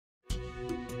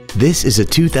This is a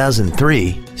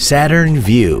 2003 Saturn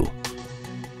VUE.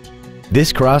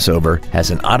 This crossover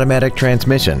has an automatic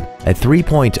transmission, a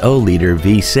 3.0-liter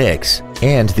V6,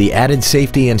 and the added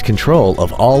safety and control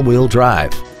of all-wheel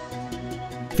drive.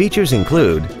 Features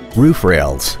include roof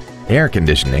rails, air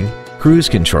conditioning, cruise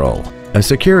control, a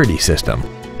security system,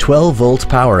 12-volt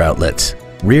power outlets,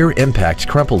 rear impact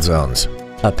crumple zones,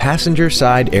 a passenger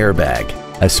side airbag,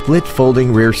 a split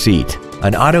folding rear seat,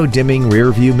 an auto-dimming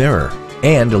rear view mirror,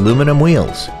 and aluminum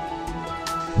wheels.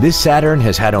 This Saturn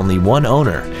has had only one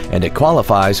owner and it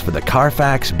qualifies for the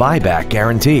Carfax buyback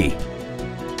guarantee.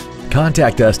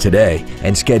 Contact us today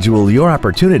and schedule your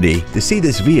opportunity to see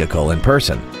this vehicle in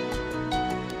person.